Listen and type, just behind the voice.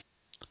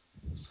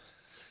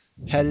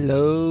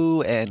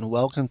Hello and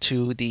welcome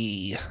to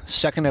the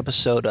second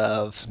episode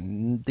of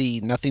the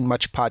Nothing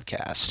Much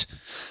podcast.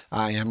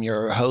 I am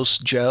your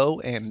host,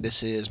 Joe, and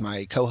this is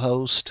my co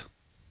host.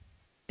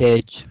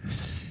 Didge.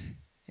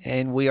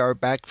 And we are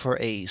back for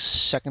a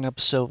second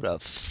episode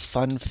of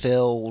fun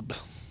filled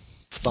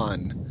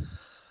fun.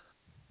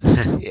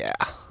 Yeah.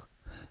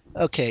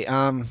 Okay,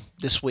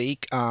 this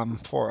week,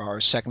 for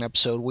our second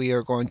episode, we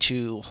are going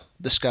to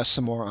discuss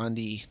some more on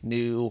the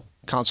new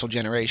console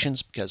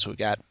generations because we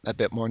got a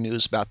bit more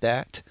news about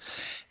that.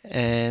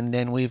 And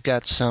then we've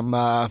got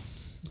some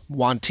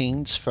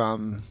wantings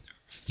from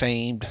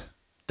famed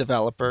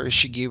developer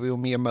Shigeru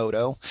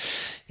Miyamoto.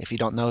 If you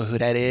don't know who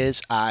that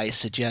is, I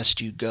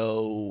suggest you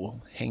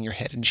go hang your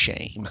head in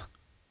shame.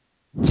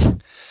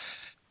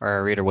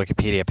 Or read a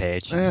Wikipedia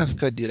page.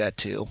 Could do that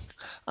too.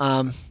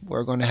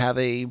 We're going to have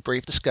a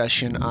brief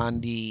discussion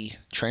on the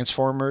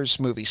Transformers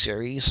movie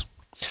series.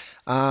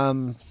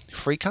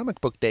 Free Comic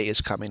Book Day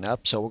is coming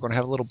up, so we're going to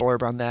have a little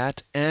blurb on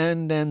that.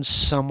 And then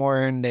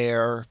somewhere in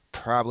there,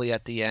 probably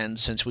at the end,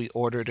 since we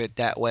ordered it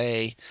that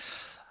way,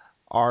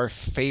 our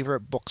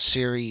favorite book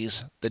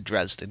series, The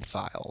Dresden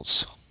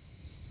Files.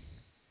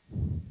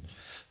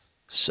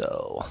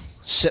 So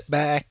sit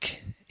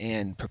back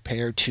and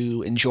prepare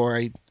to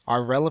enjoy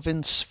our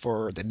relevance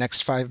for the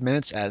next 5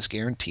 minutes as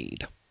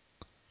guaranteed.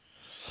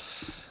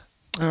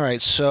 All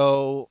right,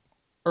 so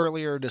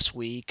earlier this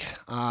week,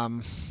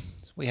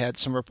 we had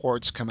some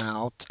reports come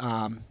out.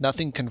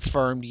 Nothing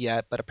confirmed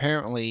yet, but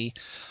apparently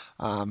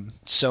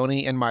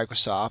Sony and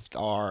Microsoft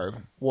are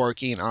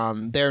working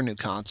on their new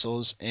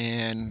consoles,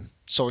 and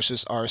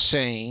sources are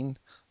saying,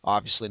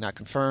 obviously not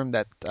confirmed,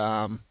 that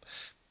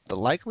the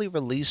likely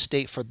release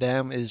date for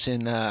them is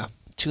in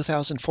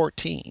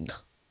 2014.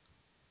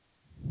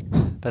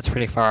 That's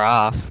pretty far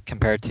off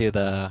compared to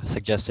the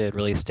suggested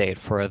release date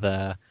for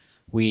the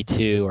Wii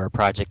 2 or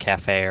Project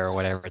Cafe or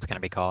whatever it's going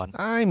to be called.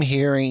 I'm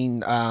hearing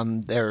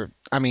beyond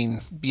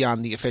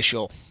the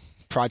official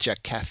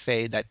Project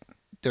Cafe, that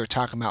they're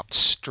talking about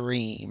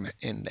Stream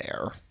in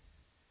there.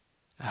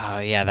 Oh,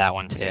 yeah, that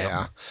one too.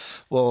 Yeah,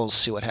 we'll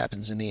see what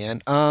happens in the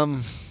end.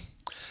 I,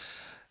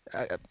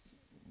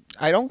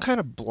 I don't kind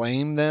of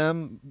blame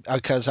them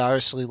because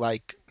obviously,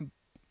 like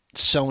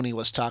Sony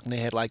was talking, they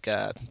had like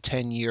a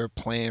 10-year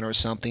plan or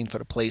something for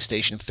the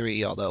PlayStation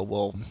 3, although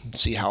we'll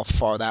see how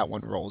far that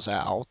one rolls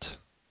out.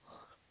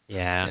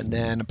 Yeah. And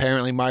then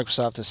apparently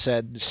Microsoft has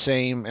said the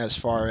same as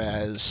far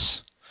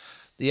as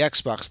the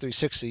Xbox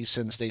 360,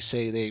 since they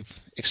say they've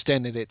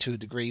extended it to a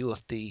degree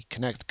with the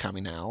Kinect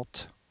coming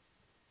out.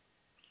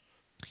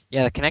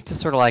 Yeah, the Kinect is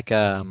sort of like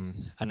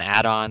an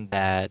add-on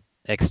that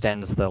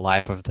extends the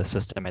life of the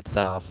system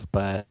itself,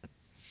 but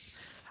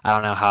I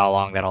don't know how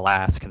long that'll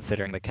last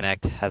considering the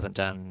Kinect hasn't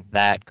done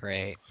that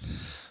great.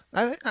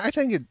 I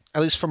think,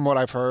 at least from what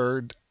I've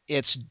heard,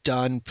 it's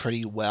done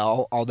pretty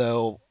well.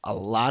 Although a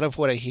lot of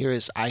what I hear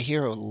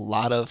a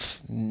lot of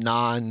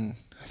non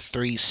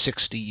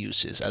 360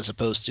 uses as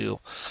opposed to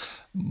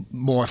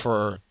more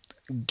for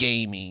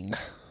gaming.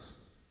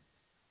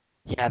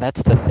 Yeah,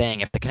 that's the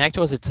thing. If the Kinect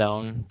was its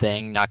own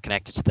thing, not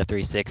connected to the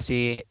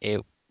 360,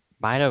 it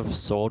might have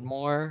sold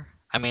more.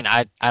 I mean,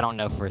 I don't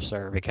know for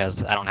sure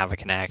because I don't have a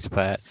Kinect,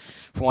 but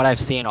from what I've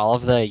seen, all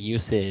of the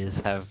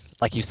uses have,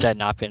 like you said,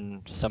 not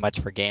been so much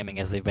for gaming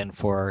as they've been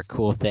for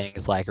cool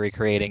things like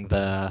recreating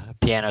the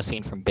piano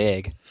scene from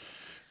Big.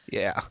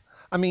 Yeah.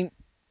 I mean,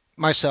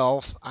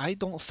 myself, I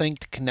don't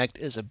think the Kinect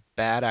is a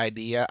bad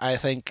idea. I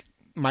think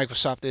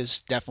Microsoft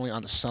is definitely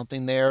onto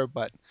something there,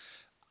 but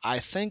I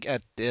think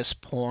at this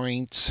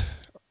point,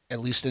 at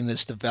least in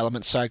this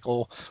development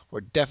cycle,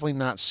 we're definitely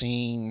not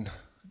seeing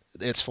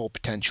its full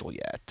potential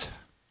yet.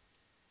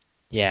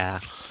 Yeah.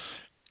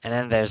 And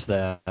then there's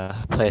the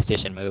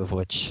PlayStation Move,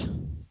 which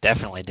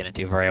definitely didn't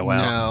do very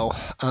well.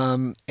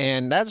 No,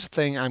 and that's the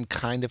thing I'm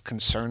kind of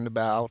concerned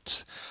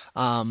about.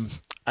 Um,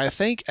 I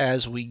think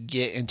as we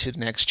get into the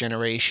next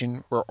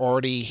generation, we're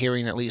already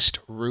hearing at least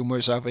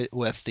rumors of it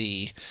with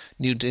the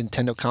new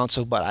Nintendo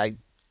console, but I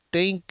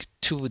think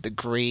to a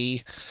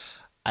degree,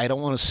 I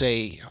don't want to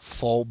say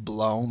full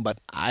blown, but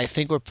I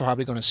think we're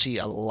probably going to see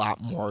a lot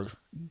more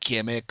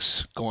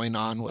gimmicks going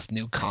on with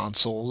new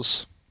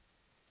consoles.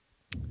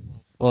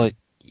 Well,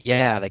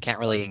 yeah, they can't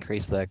really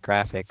increase the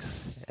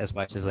graphics as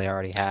much as they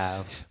already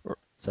have.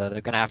 So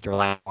they're going to have to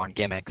rely on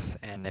gimmicks.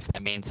 And if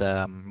that means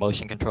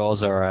motion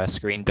controls or a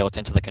screen built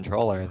into the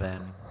controller,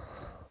 then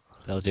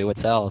they'll do what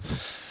sells.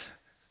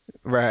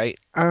 Right.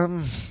 I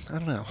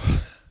don't know.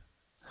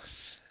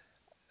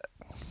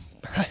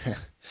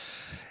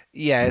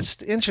 Yeah,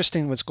 it's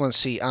interesting what's going to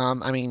see.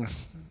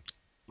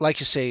 Like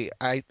you say,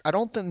 I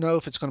don't know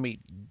if it's going to be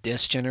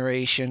this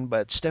generation,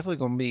 but it's definitely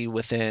going to be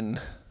within,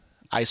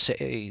 I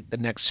say, the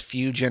next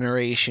few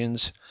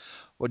generations.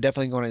 We're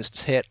definitely going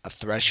to hit a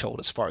threshold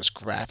as far as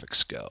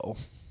graphics go.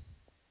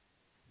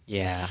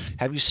 Yeah.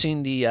 Have you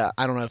seen the?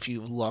 I don't know if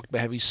you looked, but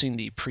have you seen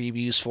the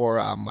previews for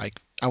like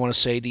I want to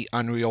say the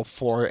Unreal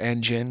 4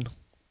 engine?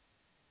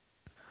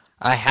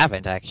 I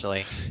haven't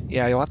actually.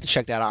 Yeah, you'll have to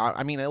check that out.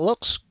 I mean, it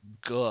looks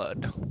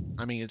good.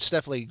 I mean, it's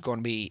definitely going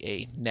to be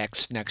a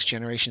next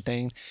generation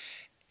thing,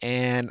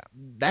 and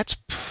that's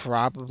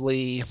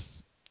probably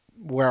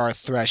where our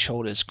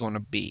threshold is going to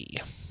be.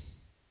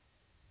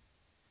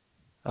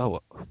 Oh,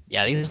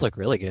 yeah, these look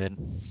really good.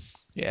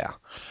 Yeah.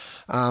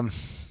 Um,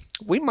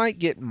 we might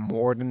get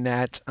more than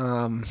that.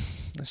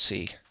 Let's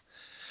see.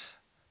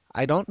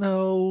 I don't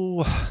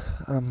know,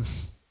 um,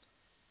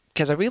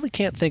 because I really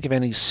can't think of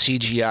any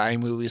CGI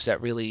movies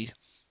that really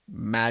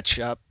match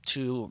up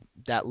to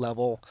that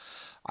level.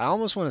 I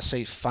almost want to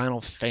say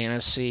Final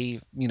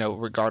Fantasy,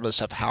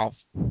 regardless of how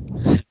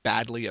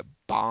badly it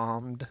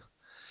bombed.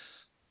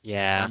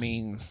 I Yeah.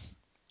 mean,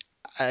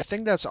 I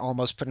think that's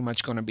almost pretty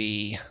much going to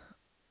be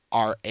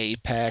our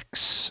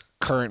apex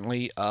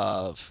currently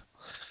of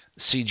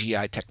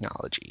CGI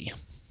technology.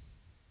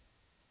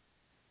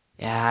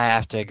 Yeah, I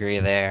have to agree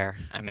there.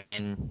 I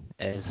mean,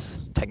 as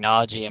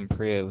technology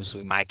improves,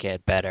 we might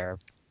get better,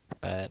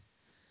 but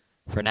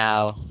for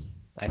now,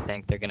 I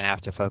think they're gonna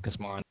have to focus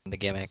more on the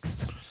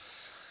gimmicks.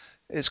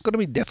 It's going to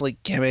be definitely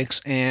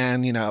gimmicks,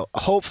 and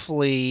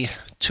hopefully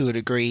to a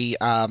degree.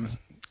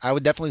 I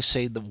would definitely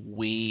say the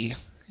Wii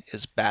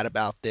is bad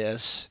about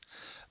this,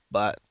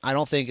 but I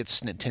don't think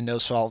it's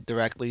Nintendo's fault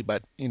directly,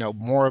 but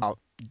more about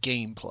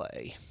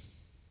gameplay.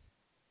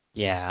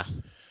 Yeah,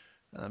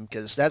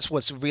 Because that's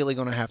what's really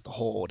going to have to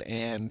hold.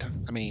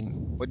 And I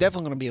mean, we're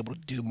definitely going to be able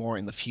to do more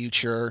in the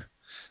future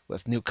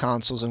with new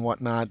consoles and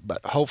whatnot.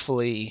 But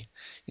hopefully,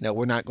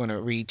 we're not going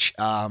to reach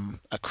a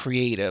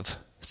creative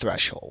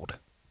threshold.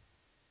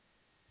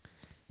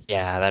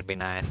 yeah, that'd be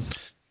nice.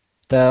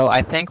 Though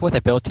I think with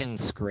a built-in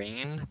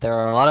screen, there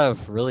are a lot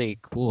of really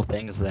cool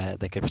things that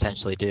they could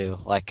potentially do.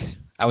 Like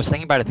I was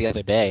thinking about it the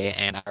other day,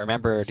 and I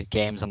remembered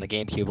games on the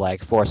GameCube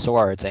like Four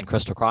Swords and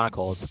Crystal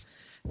Chronicles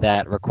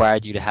that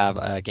required you to have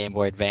a Game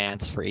Boy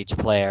Advance for each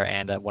player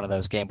and one of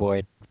those Game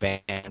Boy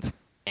Advance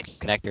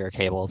connector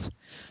cables.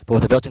 But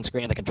with a built-in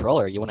screen and the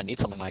controller, you wouldn't need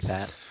something like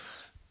that.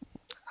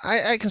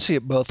 I can see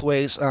it both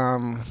ways.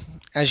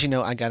 As you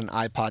know, I got an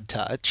iPod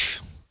Touch.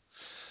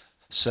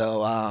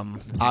 So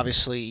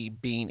obviously,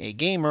 being a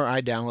gamer,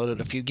 I downloaded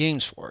a few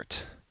games for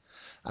it.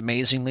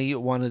 Amazingly,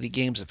 one of the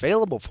games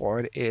available for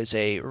it is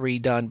a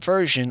redone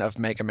version of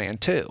Mega Man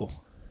 2.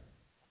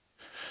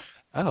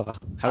 Oh,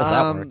 how does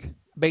that Um, work?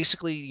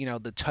 Basically,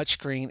 the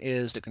touchscreen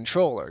is the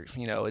controller.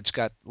 It's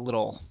got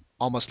little,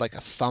 almost like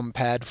a thumb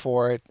pad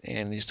for it,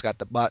 and it's got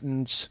the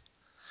buttons.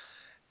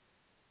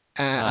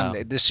 Oh,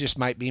 This just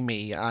might be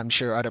me. I'm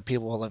sure other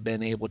people have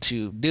been able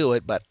to do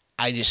it, but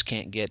I just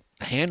can't get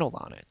a handle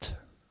on it.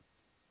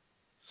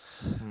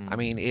 I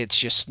mean, hmm. it's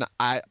just not,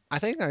 I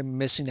think I'm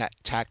missing that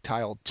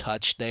tactile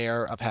touch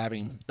there of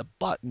having the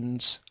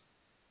buttons.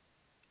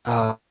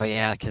 Oh,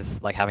 yeah,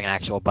 because like having an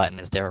actual button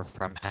is different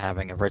from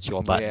having a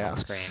virtual button on Yeah. the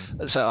screen.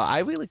 So I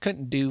really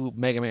couldn't do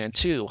Mega Man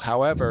 2.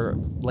 However,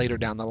 later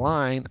down the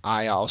line,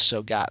 I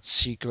also got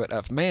Secret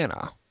of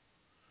Mana.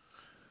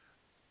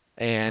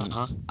 And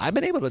Uh-huh. I've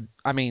been able to,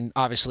 I mean,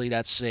 obviously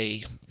that's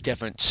a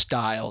different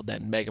style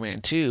than Mega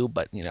Man 2,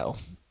 but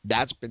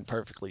that's been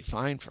perfectly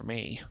fine for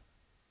me.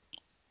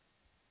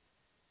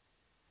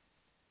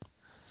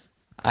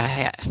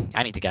 I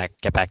I need to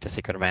get back to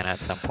Secret of Mana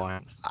at some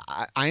point.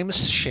 I am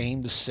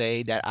ashamed to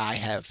say that I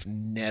have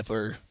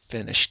never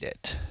finished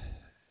it.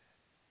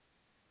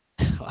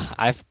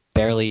 I've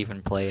barely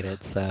even played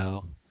it,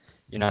 so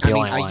you're not I the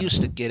mean, only I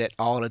used to one. get it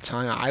all the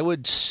time. I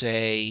would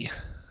say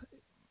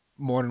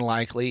more than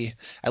likely,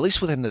 at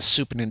least within the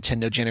Super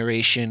Nintendo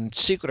generation,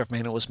 Secret of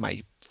Mana was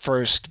my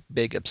first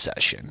big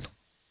obsession.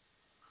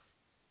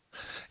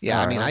 Yeah,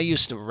 I Oh, mean, I really?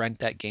 used to rent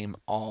that game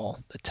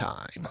all the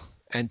time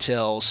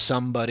until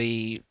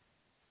somebody.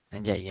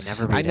 And yet you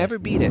never I beat it. never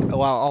beat it.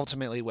 Well,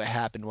 ultimately, what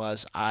happened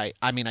was I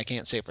mean, I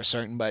can't say for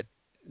certain, but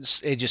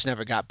it just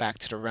never got back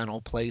to the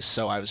rental place,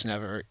 so I was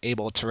never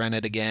able to rent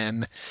it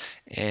again,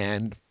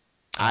 and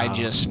I Oh,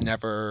 just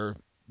never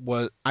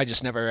I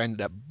just never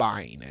ended up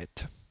buying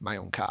it, my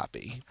own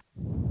copy.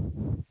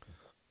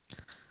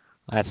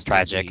 that's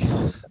tragic.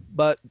 Indeed.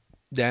 But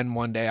then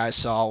one day I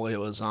saw it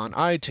was on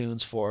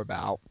iTunes for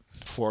about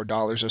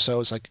 $4 or so.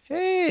 It's like,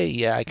 hey,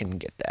 yeah, I can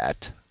get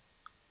that.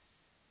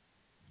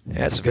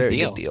 That's That's a a good very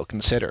good deal. deal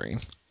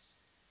considering.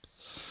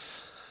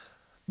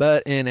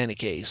 But in any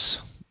case,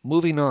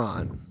 moving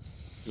on.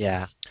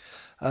 Yeah.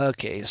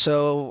 Okay,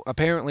 so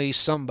apparently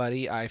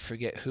somebody, I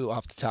forget who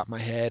off the top of my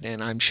head,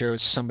 and I'm sure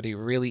it's somebody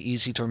really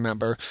easy to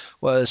remember,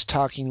 was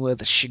talking with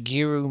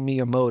Shigeru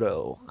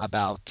Miyamoto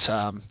about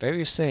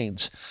various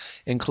things,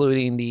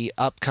 including the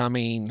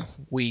upcoming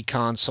Wii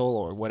console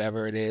or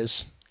whatever it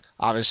is.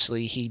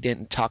 Obviously, he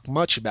didn't talk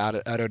much about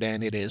it other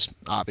than it is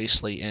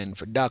obviously in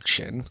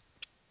production,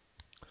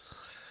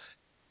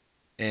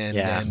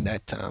 and Yeah. then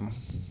that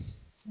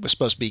we're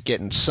supposed to be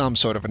getting some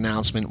sort of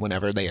announcement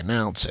whenever they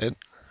announce it.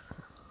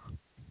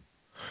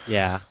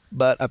 Yeah.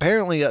 But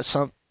apparently,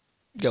 some.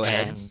 Go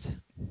ahead.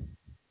 And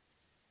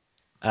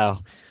oh,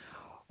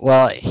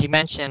 well, he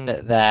mentioned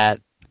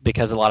that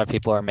because a lot of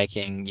people are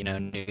making,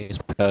 news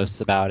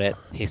posts about it,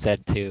 he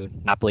said to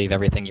not believe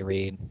everything you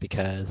read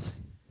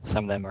because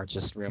some of them are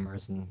just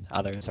rumors and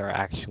others are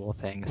actual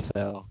things.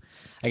 So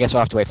I guess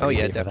we'll have to wait for Oh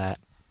yeah, E3 for that.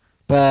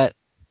 But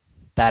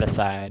that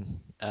aside,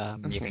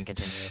 you can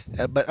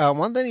continue. but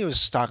one thing he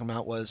was talking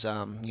about was, the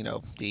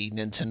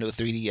Nintendo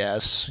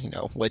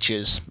 3DS, which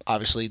is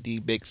obviously the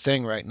big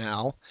thing right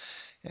now,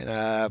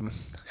 and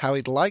how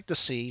he'd like to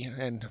see,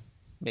 and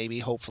maybe,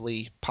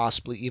 hopefully,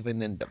 possibly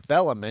even in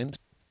development,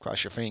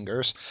 cross your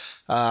fingers,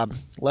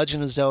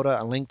 Legend of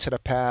Zelda: A Link to the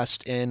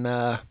Past in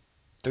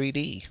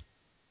 3D.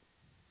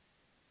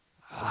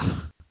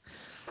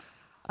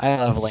 I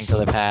love Link to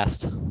the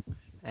Past,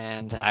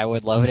 and I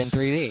would love it in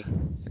 3D.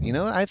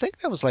 I think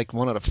that was like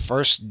one of the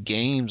first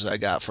games I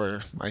got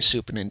for my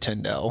Super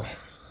Nintendo.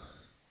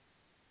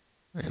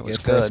 It's It a was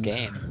good first good.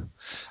 game.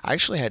 I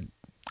actually had,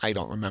 I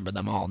don't remember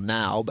them all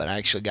now, but I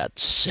actually got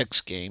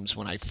 6 games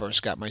when I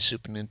first got my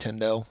Super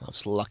Nintendo. I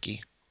was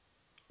lucky.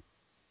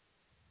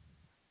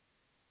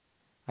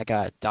 I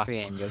got Donkey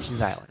and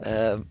Yoshi's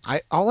Island.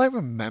 I all I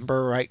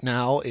remember right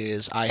now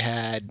is I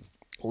had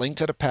Link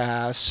to the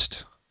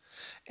Past,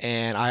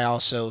 and I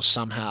also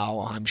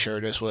somehow, I'm sure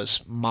this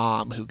was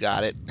Mom who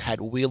got it, had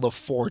Wheel of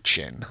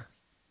Fortune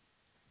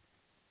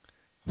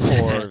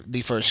for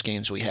the first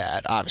games we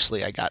had.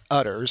 Obviously, I got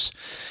Utters,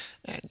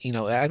 and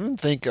I don't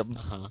think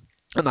Uh-huh.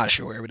 I'm not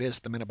sure where it is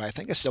at the minute, but I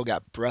think I still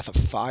got Breath of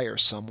Fire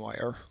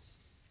somewhere.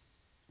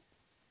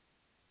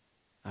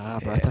 Ah,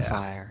 Breath of Yeah,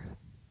 Fire.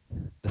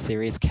 The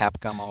series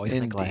Capcom always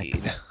indeed.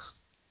 neglects.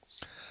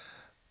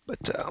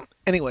 But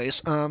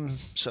anyways, and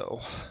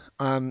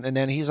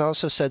then he's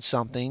also said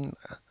something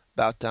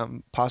about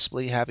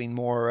possibly having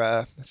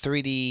more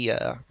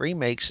 3D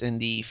remakes in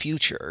the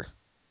future.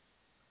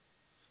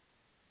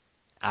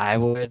 I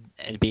would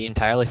be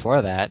entirely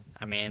for that.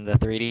 I mean, the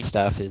 3D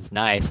stuff is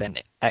nice,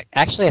 and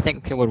actually, I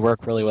think it would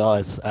work really well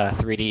as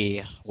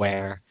 3D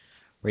where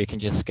you can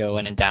just go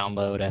in and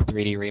download a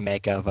 3D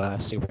remake of a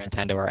Super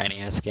Nintendo or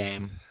NES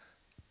game.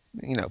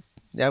 You know,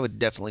 that would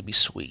definitely be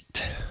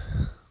sweet.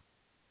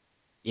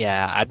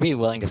 Yeah, I'd be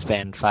willing to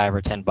spend $5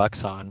 or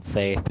 $10 on,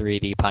 say,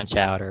 3D Punch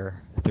Out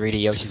or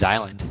 3D Yoshi's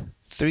Island.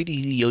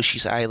 3D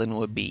Yoshi's Island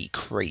would be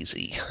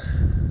crazy,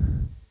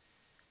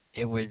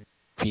 It would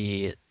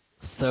be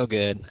so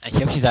good.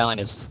 Yoshi's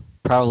Island is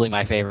probably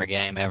my favorite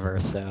game ever,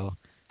 so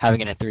having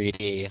it in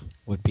 3D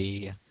would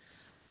be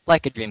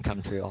like a dream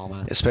come true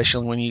almost.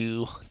 especially when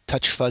you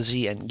touch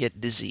Fuzzy and get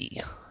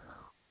dizzy.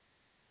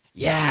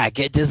 Yeah,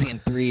 get Dizzy in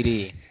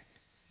 3D.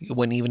 You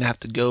wouldn't even have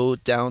to go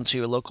down to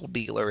your local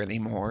dealer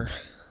anymore.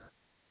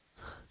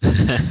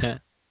 And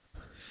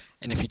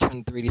if you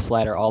turn the 3D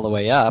slider all the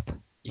way up,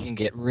 you can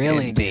get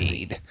really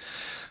dizzy. Indeed.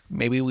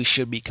 Maybe we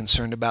should be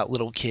concerned about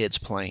little kids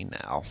playing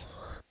now.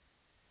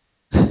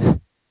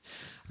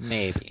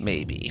 Maybe.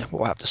 Maybe.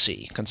 We'll have to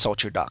see.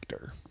 Consult your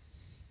doctor.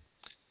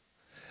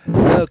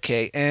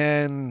 Okay,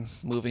 and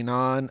moving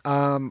on.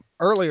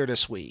 Earlier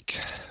this week,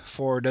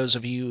 for those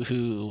of you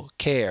who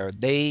care,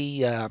 they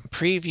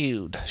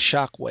previewed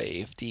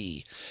Shockwave,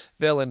 the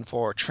villain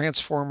for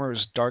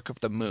Transformers: Dark of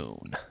the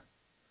Moon.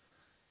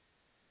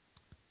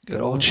 Good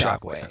Good old old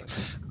Shockwave.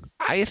 Shockwave.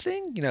 I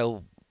think,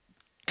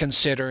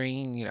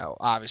 considering,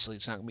 obviously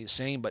it's not going to be the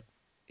same, but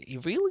he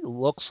really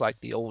looks like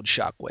the old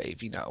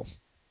Shockwave,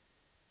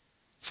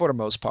 for the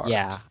most part.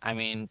 Yeah, I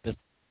mean,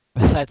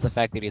 besides the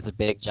fact that he's a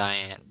big,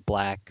 giant,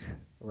 black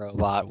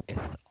robot with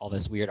all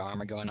this weird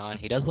armor going on,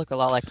 he does look a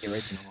lot like the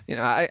original.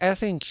 I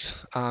think,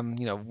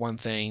 one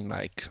thing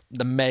like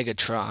the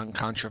Megatron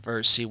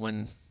controversy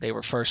when they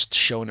were first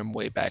showing him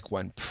way back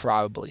when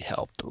probably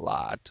helped a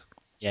lot.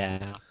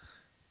 Yeah,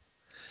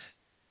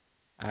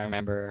 I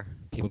remember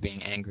people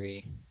being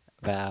angry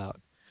about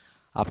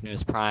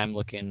Optimus Prime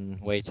looking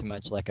way too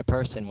much like a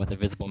person with a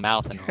visible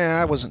mouth and Yeah,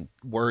 I all. wasn't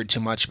worried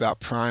too much about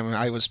Prime.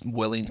 I was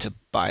willing to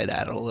buy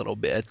that a little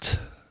bit.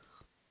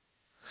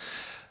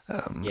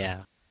 Um,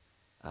 Yeah.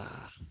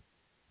 Uh,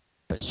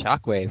 but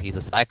Shockwave, he's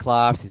a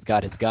Cyclops, he's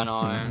got his gun hmm.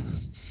 arm,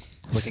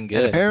 he's looking And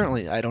good.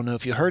 apparently, I don't know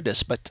if you heard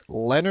this, but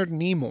Leonard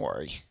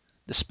Nimoy,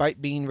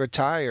 despite being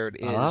retired,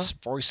 Oh? is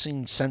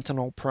voicing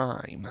Sentinel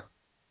Prime.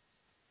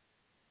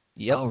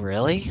 Yep. Oh,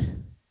 really?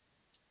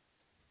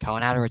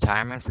 Going out of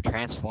retirement for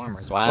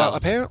Transformers. Well, Wow.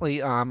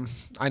 apparently,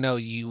 I know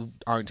you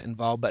aren't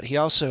involved, but he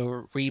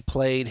also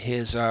replayed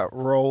his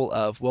role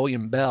of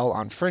William Bell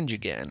on Fringe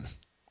again.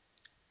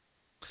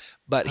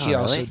 But Oh, he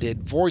also really?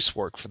 did voice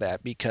work for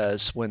that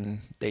because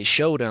when they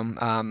showed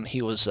him,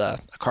 he was a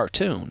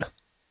cartoon.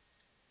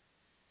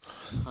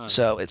 Huh.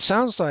 So it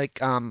sounds like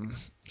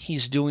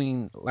he's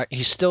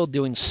still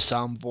doing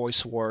some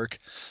voice work.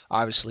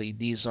 Obviously,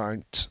 these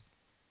aren't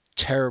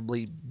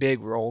terribly big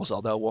roles,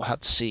 although we'll have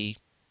to see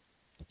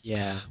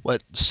Yeah.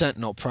 what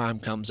Sentinel Prime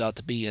comes out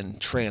to be in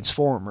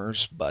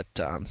Transformers. But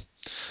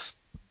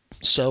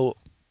so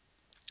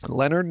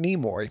Leonard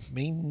Nimoy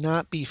may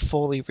not be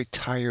fully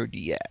retired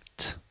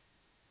yet.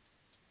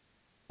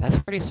 That's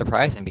pretty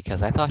surprising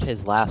because I thought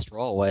his last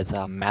role was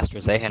Master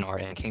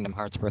Xehanort in Kingdom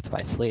Hearts Birth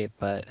by Sleep,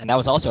 but and that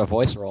was also a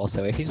voice role.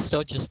 So if he's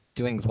still just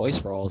doing voice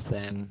roles,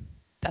 then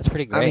That's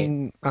pretty I great.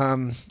 mean,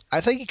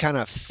 I think he kind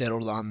of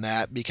fiddled on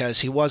that because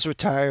he was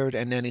retired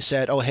and then he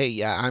said, "Oh, hey,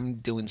 yeah, I'm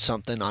doing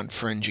something on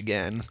Fringe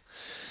again."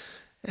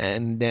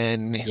 And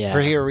then Yeah.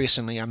 here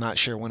recently, I'm not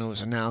sure when it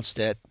was announced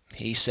that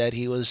he said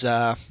he was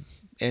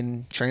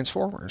in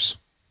Transformers.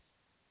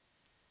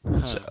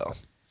 Huh. So,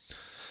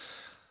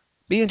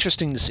 be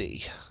interesting to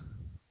see.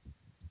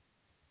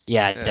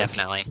 Yeah, Okay.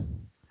 definitely.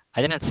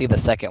 I didn't see the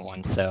second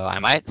one, so I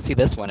might see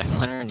this one if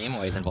Leonard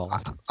Nimoy is I,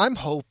 involved. I'm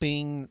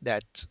hoping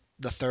that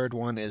the third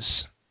one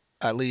is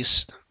at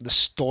least the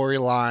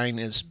storyline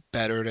is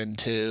better than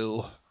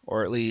two,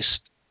 or at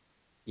least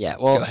Yeah,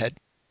 go well, ahead.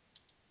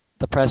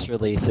 the press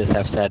releases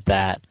have said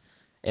that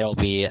it'll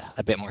be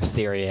a bit more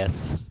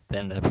serious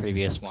than the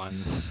previous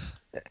ones.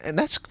 And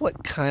that's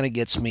what kind of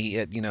gets me,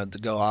 to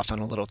go off on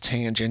a little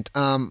tangent.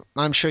 I'm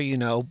sure you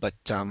know, but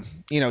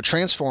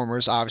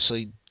Transformers,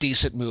 obviously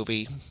decent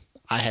movie.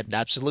 I had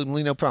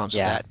absolutely no problems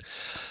with Yeah.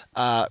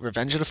 that.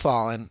 Revenge of the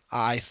Fallen,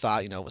 I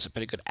thought, was a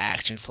pretty good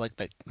action flick,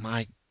 but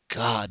my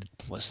God,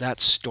 was that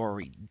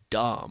story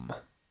dumb?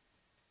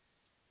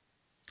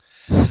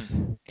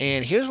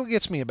 And here's what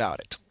gets me about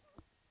it.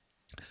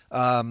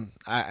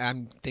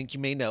 I think you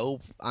may know.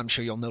 I'm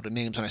sure you'll know the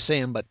names when I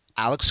say them, but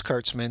Alex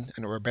Kurtzman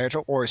and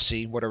Roberto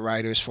Orci were the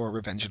writers for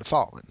Revenge of the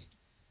Fallen.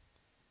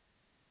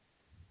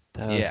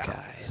 Those Yeah.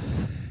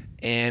 guys.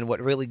 And what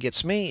really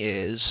gets me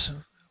is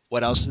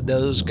what else did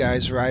those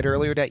guys write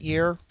earlier that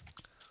year?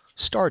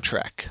 Star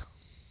Trek.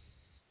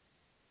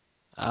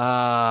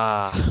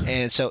 Ah,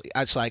 And so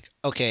it's like,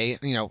 okay,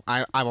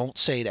 I won't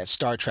say that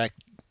Star Trek,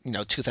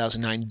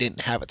 2009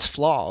 didn't have its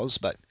flaws,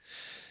 but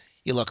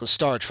you look at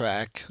Star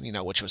Trek,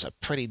 which was a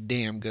pretty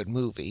damn good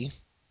movie,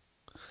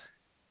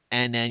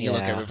 and then you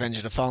look at yeah. Revenge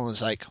of the Fallen,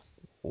 it's like,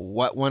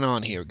 what went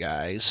on here,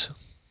 guys?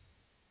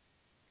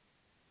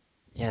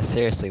 Yeah,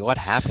 seriously, what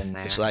happened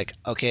It's there? like,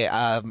 okay,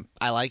 I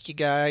like you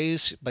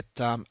guys, but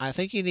I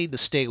think you need to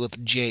stay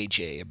with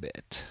JJ a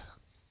bit.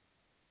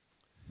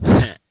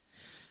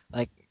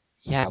 Like,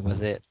 yeah,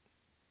 was it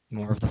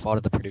more of the fault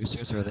of the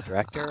producers or the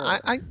director,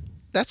 I or?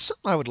 that's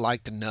something I would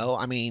like to know.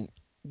 I mean,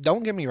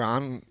 don't get me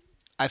wrong.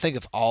 I think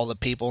of all the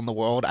people in the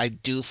world, I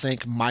do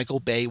think Michael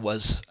Bay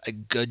was a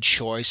good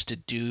choice to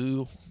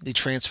do the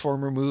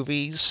Transformer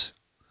movies.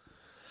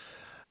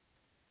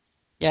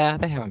 Yeah,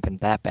 they haven't been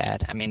that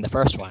bad. I mean, the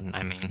first one,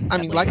 I mean, I at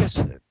mean, like I least.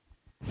 said,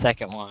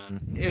 Second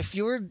one, if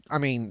you were, I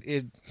mean,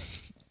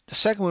 the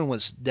second one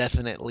was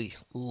definitely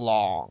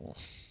long,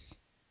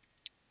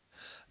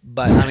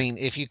 but I mean,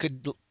 if you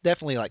could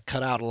definitely like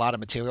cut out a lot of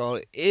material,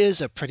 it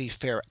is a pretty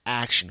fair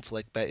action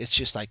flick. But it's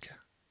just like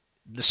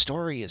the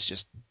story is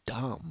just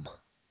dumb.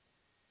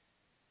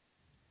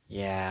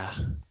 yeah.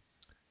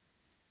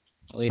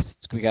 At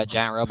least we got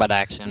giant robot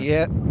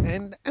Yeah, action.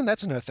 and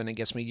that's another thing that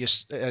gets me.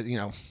 Just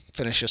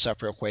finish this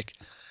up real quick.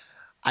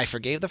 I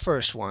forgave the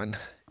first one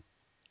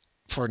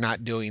for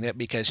not doing it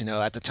because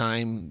at the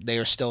time they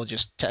are still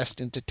just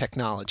testing the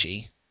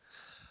technology.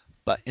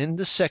 But in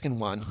the second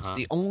one, Uh-huh.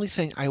 the only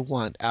thing I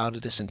want out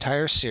of this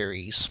entire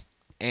series,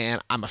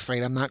 and I'm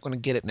afraid I'm not going to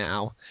get it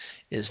now,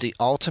 is the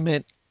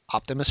ultimate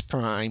Optimus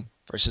Prime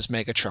versus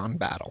Megatron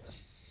battle.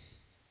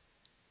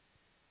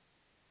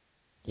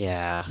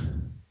 Yeah.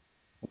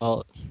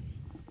 Well,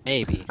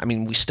 maybe. I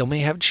mean, we still may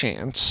have a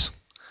chance,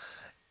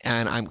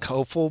 and I'm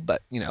hopeful,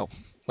 but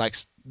like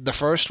the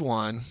first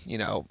one,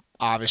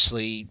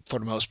 obviously for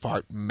the most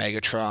part,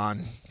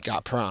 Megatron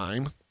got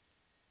Prime,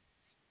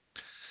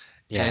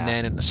 and Yeah.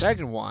 then in the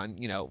second one,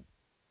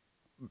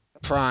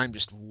 Prime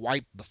just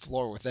wiped the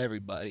floor with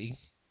everybody,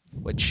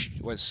 which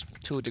was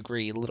to a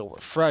degree a little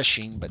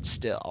refreshing, but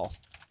still,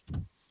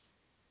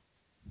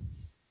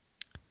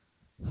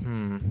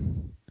 Hmm.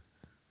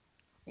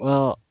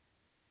 Well,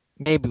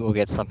 maybe we'll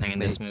get something in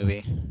this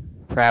maybe. movie.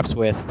 Perhaps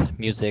with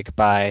music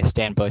by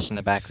Stan Bush in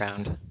the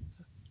background.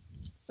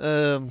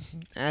 Um,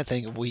 I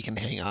think we can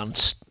hang on.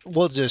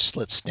 We'll just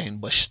let Stan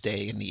Bush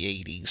stay in the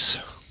 80s,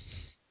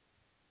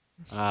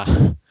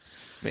 Uh,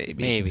 maybe.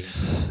 maybe.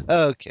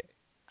 Okay.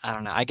 I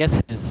don't know. I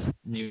guess his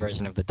new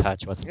version of the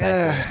Touch wasn't that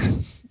Uh, great.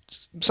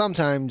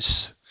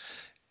 sometimes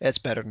it's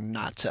better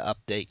not to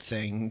update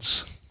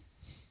things.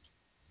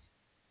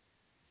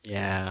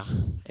 Yeah,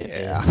 it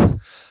Yeah. is.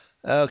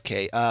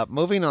 Okay.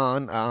 Moving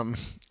on.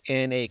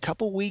 In a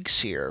couple weeks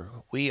here,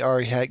 we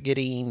are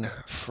getting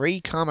free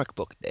comic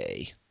book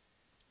day.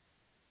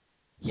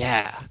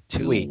 Yeah,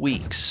 two 2 weeks.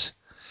 weeks.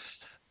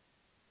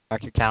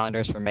 Mark your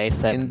calendars for May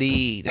 7th.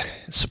 Indeed.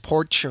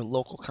 Support your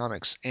local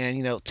comics.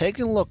 And,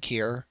 taking a look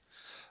here,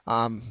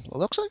 it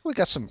looks like we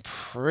got some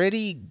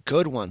pretty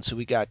good ones. So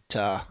we got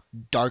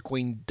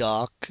Darkwing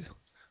Duck,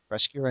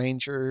 Rescue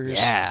Rangers.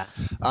 Yeah.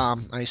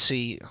 I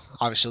see,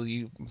 obviously,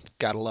 you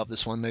got to love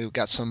this one. They've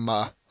got some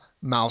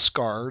Mouse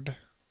Guard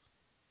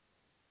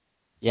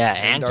Yeah,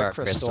 and and Dark Dark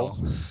Crystal.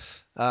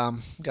 Crystal.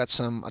 Got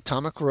some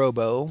Atomic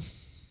Robo.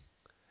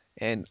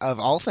 And of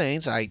all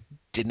things, I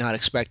did not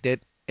expect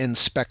it,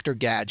 Inspector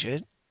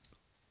Gadget.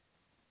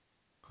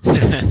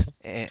 Oh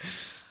And,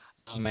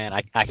 man,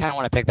 I kind of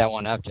want to pick that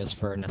one up just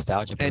for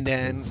nostalgia and purposes.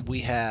 then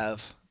we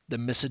have The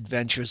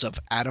Misadventures of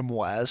Adam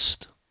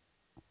West.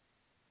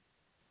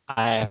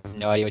 I have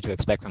no idea what to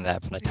expect from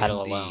that. From the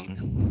title Indeed.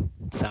 alone,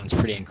 it sounds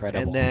pretty And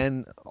incredible.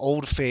 then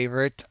old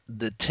favorite,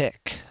 The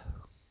Tick.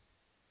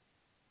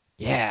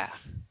 Yeah.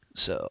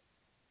 So,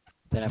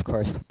 Then of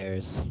course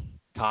there's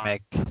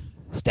comic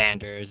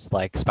standards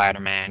like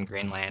Spider-Man,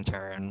 Green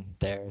Lantern.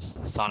 There's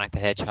Sonic the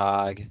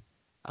Hedgehog,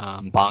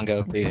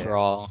 Bongo Free yeah. for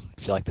All.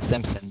 If you like The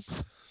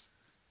Simpsons.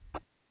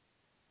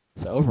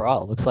 So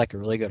overall, it looks like a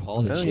really good haul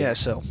Oh, this yeah. year.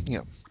 So,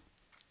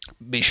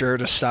 be sure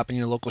to stop in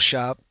your local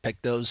shop,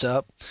 pick those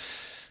up.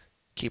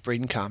 Keep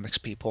reading comics,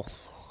 people.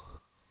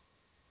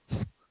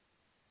 Just,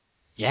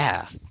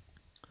 yeah.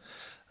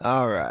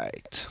 All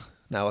right.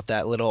 Now, with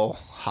that little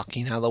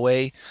hawking out of the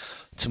way,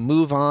 to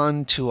move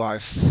on to our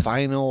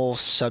final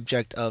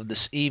subject of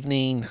this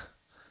evening,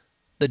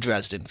 the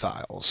Dresden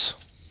Files.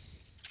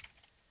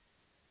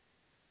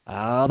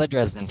 Oh, the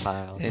Dresden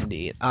Files.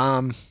 Indeed.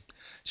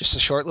 Just a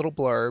short little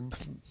blurb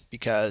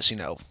because,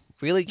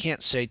 really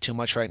can't say too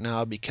much right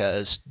now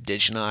because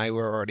Dig and I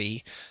were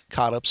already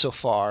caught up so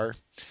far,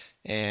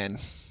 and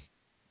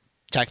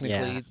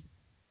Yeah. technically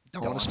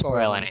don't Don't want to want to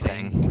spoil spoil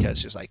anything because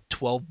anything. there's like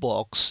 12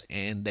 books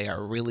and they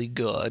are really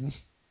good.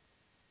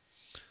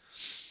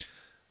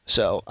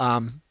 So,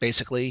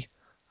 basically,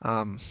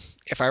 um,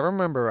 if I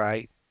remember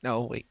right,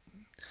 no, wait,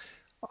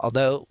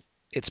 although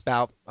it's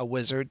about a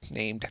wizard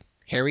named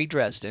Harry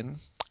Dresden,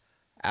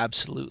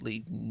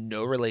 absolutely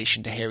no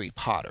relation to Harry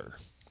Potter.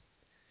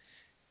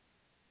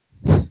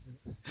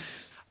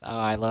 Oh,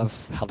 I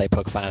love how they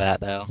poke fun of that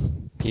though.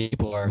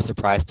 People are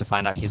surprised to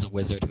find out he's a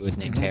wizard who is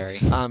named hmm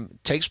Harry.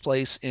 Takes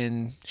place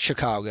in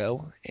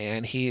Chicago,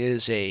 and he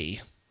is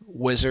a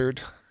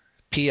wizard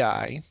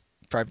PI,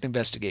 private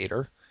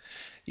investigator.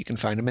 You can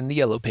find him in the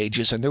yellow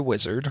pages under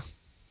wizard.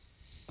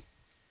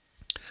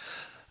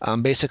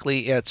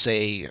 Basically, it's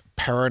a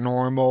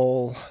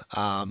paranormal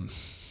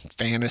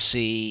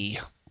fantasy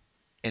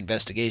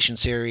investigation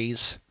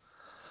series.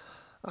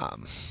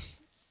 Um,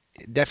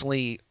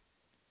 Definitely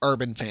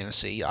urban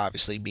fantasy,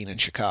 obviously being in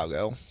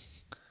Chicago.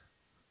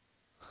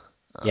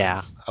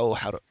 Yeah,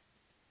 How to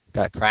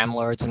got crime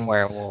lords and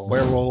werewolves,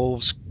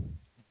 werewolves,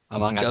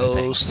 among other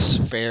ghosts, things.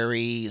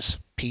 fairies,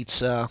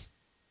 pizza.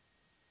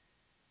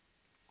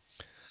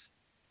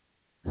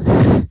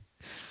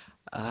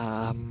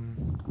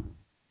 um,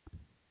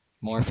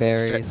 More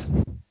Fa- fairies.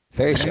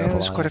 Fairies show up yeah, a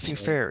there's lot quite a few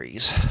actually.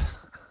 fairies.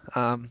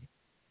 Um,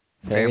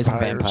 Fairies and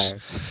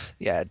Vampires. vampires.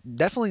 Yeah,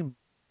 definitely.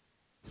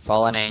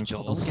 Fallen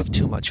Well, don't angels. give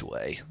too much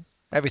away.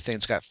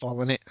 Everything's got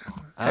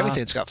Uh,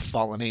 everything's got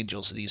fallen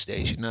angels these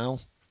days.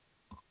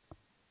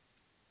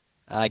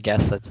 I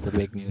guess that's the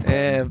big new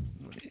Eh, thing.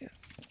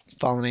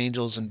 fallen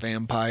angels and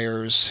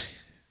vampires.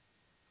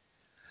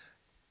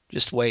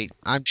 Just wait.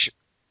 I'm sure.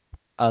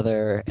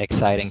 Other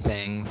exciting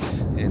things.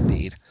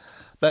 Indeed.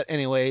 But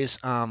anyways,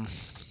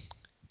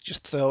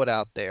 just throw it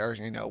out there.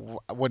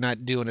 We're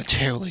not doing a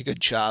terribly good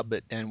job,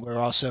 but and we're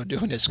also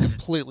doing this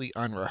completely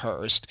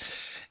unrehearsed.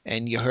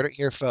 And you heard it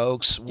here,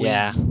 folks. We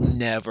Yeah,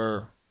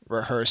 never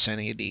rehearse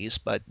any of these,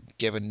 but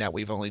given that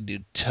we've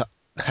only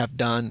have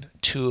done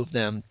two of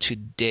them to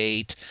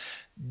date,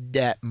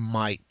 that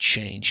might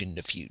change in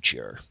the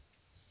future.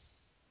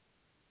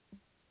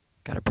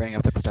 gotta bring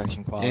up the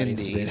production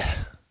qualities a Indeed, bit.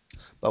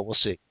 but we'll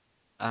see.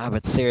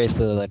 But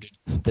seriously,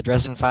 the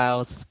Dresden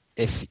Files,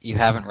 if you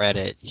haven't read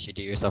it, you should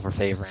do yourself a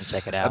favor and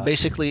check it out.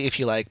 Basically, if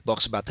you like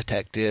books about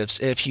detectives,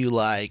 if you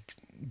like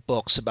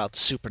books about the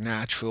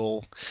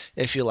supernatural,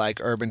 if you like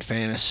urban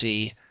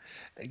fantasy,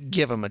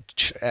 give them a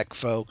check,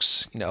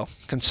 folks.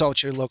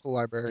 Consult your local If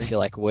library. you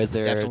like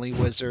Definitely wizards,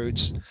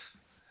 wizards.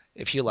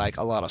 If you like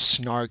a lot of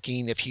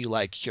snarking, if you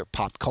like your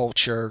pop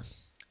culture,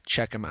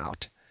 check them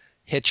out.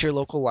 Hit your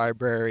local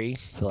library.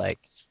 if you like,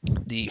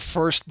 The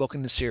first book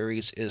in the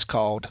series is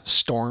called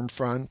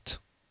Stormfront.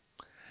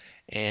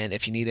 And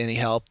if you need any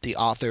help, the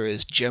author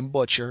is Jim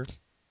Butcher.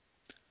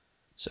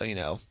 So,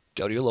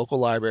 go to your local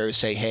library,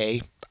 say,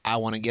 hey, I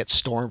want to get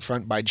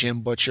Stormfront by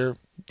Jim Butcher.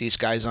 These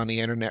guys on the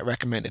internet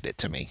recommended it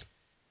to me.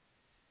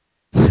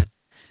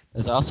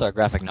 there's also a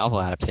graphic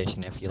novel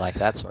adaptation if you like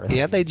that sort of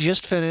Yeah, they thing.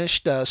 just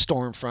finished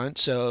Stormfront,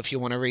 so if you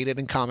want to read it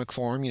in comic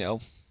form,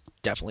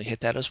 definitely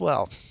hit that as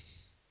well.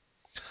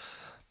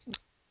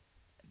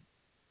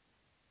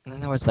 And then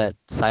there was that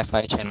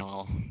Sci-Fi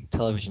Channel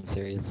television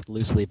series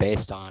loosely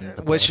based on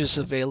the Which is books.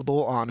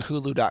 available on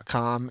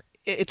Hulu.com.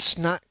 It's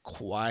not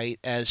quite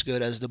as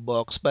good as the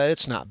books, but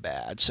it's not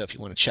bad. So if you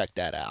want to check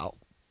that out.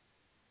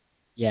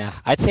 Yeah,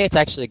 I'd say it's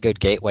actually a good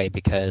gateway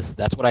because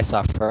that's what I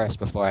saw first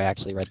before I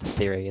actually read the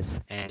series,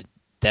 and it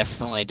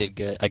definitely did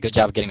a good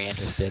job of getting me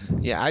interested.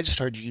 Yeah, I just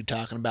heard you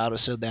talking about it,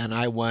 so then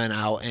I went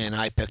out and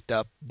I picked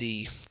up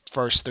the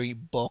first three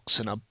books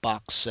in a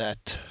box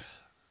set.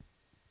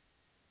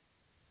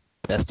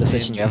 Best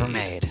decision you ever Indeed.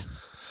 made.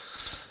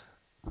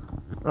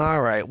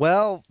 All right.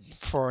 Well,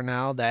 for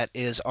now, that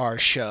is our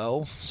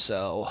show.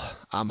 So,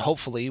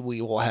 hopefully,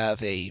 we will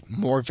have a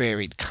more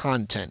varied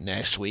content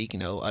next week.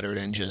 Other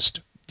than just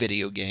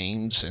video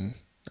games, and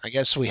I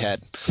guess we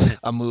had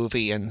a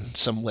movie and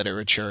some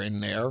literature in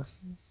there.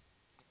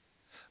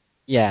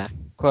 Yeah,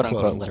 quote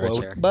quote unquote unquote.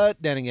 literature. But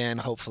then again,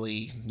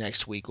 hopefully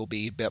next week will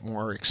be a bit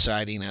more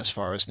exciting as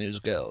far as news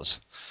goes.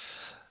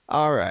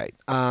 All right.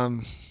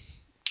 I'm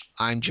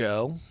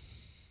Joe,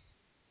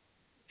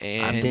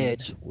 I'm and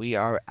Didge. we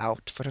are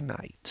out for the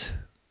night.